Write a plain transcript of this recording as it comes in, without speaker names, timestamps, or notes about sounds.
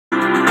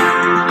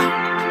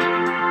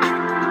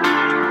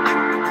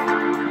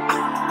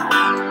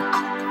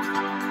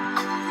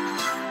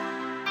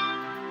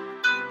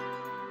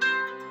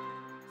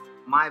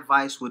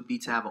advice would be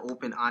to have an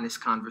open,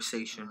 honest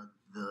conversation with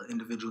the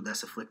individual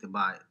that's afflicted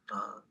by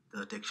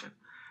the addiction.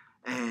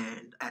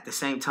 And at the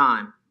same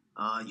time,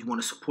 you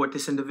want to support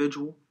this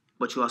individual,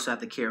 but you also have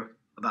to care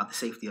about the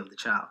safety of the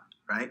child,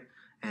 right?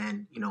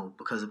 And,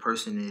 because a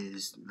person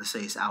is, let's say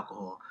it's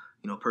alcohol,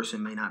 a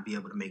person may not be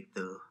able to make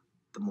the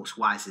most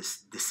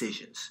wisest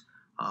decisions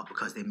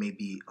because they may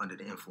be under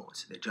the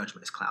influence. Their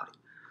judgment is cloudy.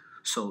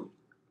 So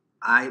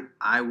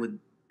I would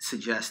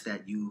suggest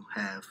that you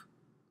have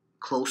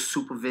close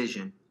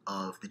supervision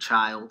of the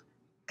child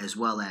as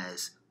well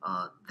as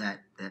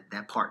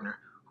that partner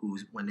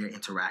when they're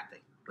interacting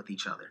with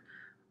each other.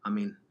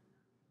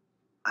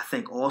 I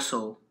think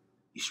also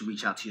you should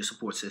reach out to your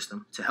support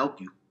system to help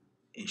you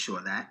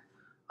ensure that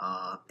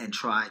and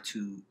try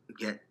to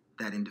get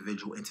that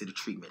individual into the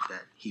treatment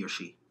that he or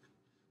she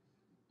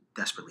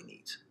desperately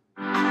needs.